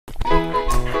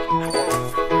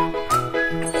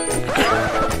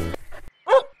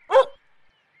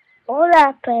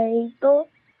Hola, perrito.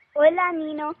 Hola,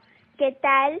 Nino. ¿Qué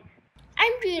tal?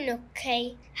 I'm doing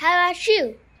okay. How about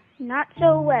you? Not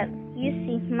so well. You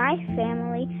see, my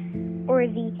family, or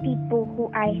the people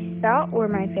who I thought were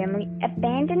my family,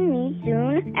 abandoned me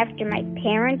soon after my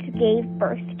parents gave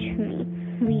birth to me.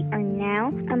 We are now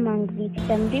among the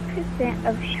 70%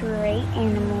 of stray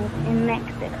animals in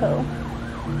Mexico.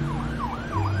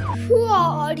 Who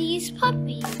are all these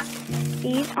puppies?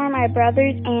 These are my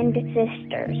brothers and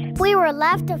sisters. We were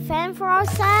left to fend for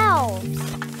ourselves.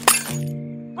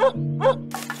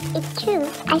 It's true.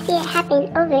 I see it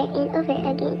happen over and over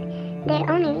again. Their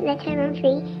owner lets her roam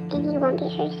free and he won't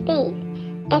get her spayed.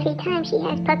 Every time she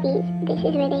has puppies, this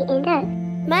is where they end up.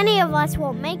 Many of us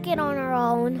won't make it on our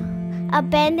own.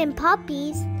 Abandoned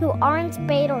puppies who aren't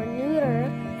spayed or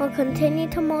neutered will continue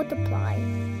to multiply.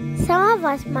 Some of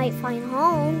us might find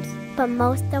homes, but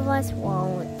most of us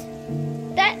won't.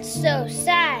 That's so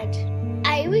sad.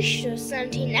 I wish there was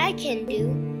something I can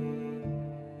do.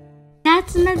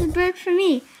 That's another bird for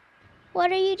me.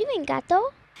 What are you doing,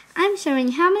 Gato? I'm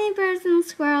showing how many birds and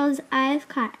squirrels I've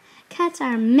caught. Cats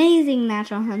are amazing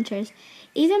natural hunters.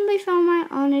 Even before my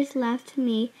owners left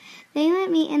me, they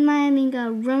let me and my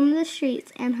amigo roam the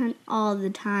streets and hunt all the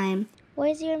time.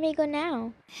 Where's your amigo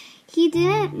now? He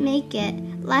didn't make it.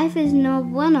 Life is no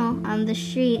bueno on the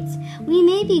streets. We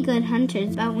may be good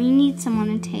hunters, but we need someone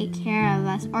to take care of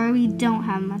us, or we don't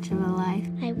have much of a life.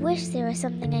 I wish there was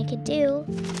something I could do.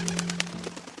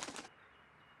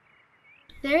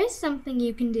 There is something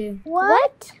you can do.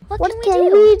 What? What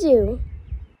can we do?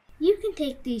 You can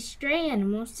take these stray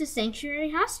animals to Sanctuary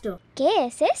Hostel. ¿Qué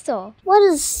es eso? What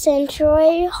is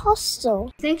Sanctuary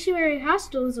Hostel? Sanctuary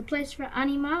Hostel is a place for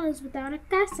animales without a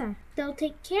casa. They'll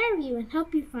take care of you and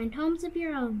help you find homes of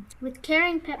your own. With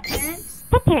caring pet parents.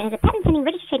 Pet parent is a patent pending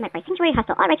registered trademark by Sanctuary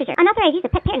Hostel. All rights reserved. Unauthorized use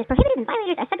of pet parent is prohibited, and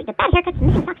violators are subject to bad haircuts,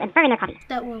 missing socks, and fur in their coffee.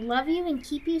 That will love you and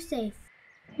keep you safe.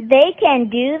 They can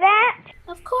do that?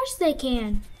 Of course they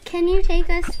can. Can you take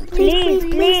us? Please,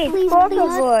 por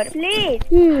favor, please.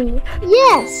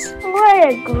 Yes. What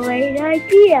a great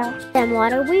idea. Then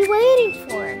what are we waiting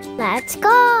for? Let's go.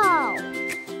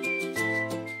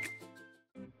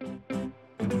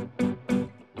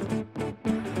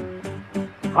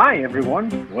 Hi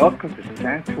everyone, welcome to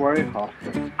Sanctuary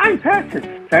Hostel. I'm Patrick.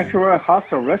 Sanctuary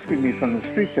Hostel rescued me from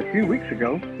the streets a few weeks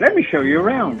ago. Let me show you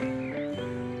around.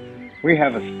 We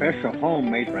have a special home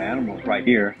made for animals right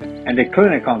here, and a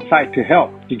clinic on site to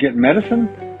help you get medicine,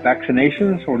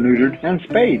 vaccinations, or neutered and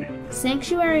spayed.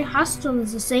 Sanctuary Hostel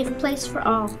is a safe place for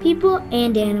all, people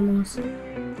and animals.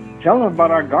 Tell them about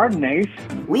our garden, Ace.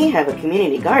 We have a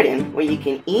community garden where you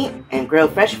can eat and grow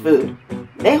fresh food.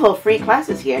 They hold free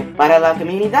classes here para la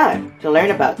comunidad to learn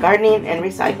about gardening and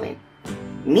recycling.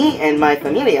 Me and my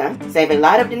familia save a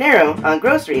lot of dinero on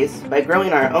groceries by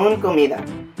growing our own comida.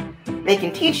 They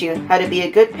can teach you how to be a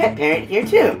good pet parent here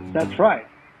too. That's right.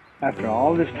 After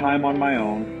all this time on my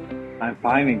own, I'm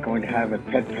finally going to have a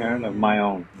pet parent of my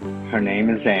own. Her name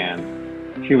is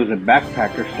Anne. She was a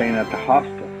backpacker staying at the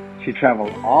hostel. She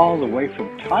traveled all the way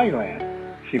from Thailand.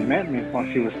 She met me while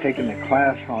she was taking a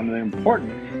class on the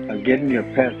importance of getting your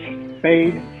pets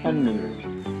spayed and neutered.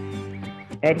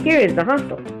 And here is the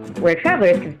hostel, where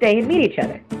travelers can stay and meet each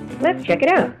other. Let's check it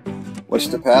out. What's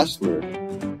the password?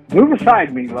 Move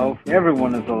aside, Meatloaf.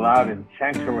 Everyone is allowed in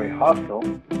Sanctuary Hostel.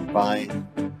 Fine,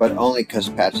 but only because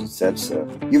Patrick said so.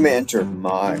 You may enter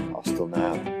my hostel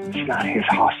now. It's not his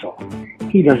hostel.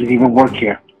 He doesn't even work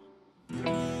here.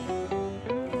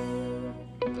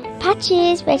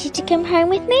 Patches, ready to come home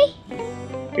with me?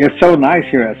 It's so nice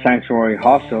here at Sanctuary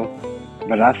Hostel,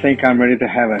 but I think I'm ready to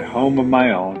have a home of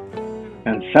my own.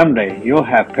 And someday you'll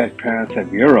have pet parents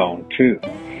of your own, too.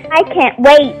 I can't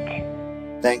wait.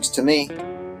 Thanks to me.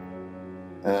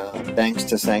 Thanks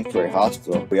to Sanctuary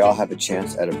Hostel, we all have a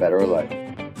chance at a better life.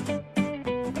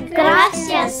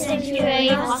 Gracias, Sanctuary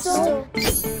Hostel.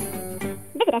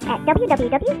 Visit us at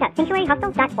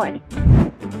www.sanctuaryhostel.org.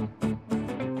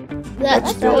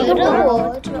 Let's build a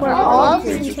world where all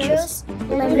creatures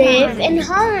live in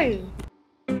harmony.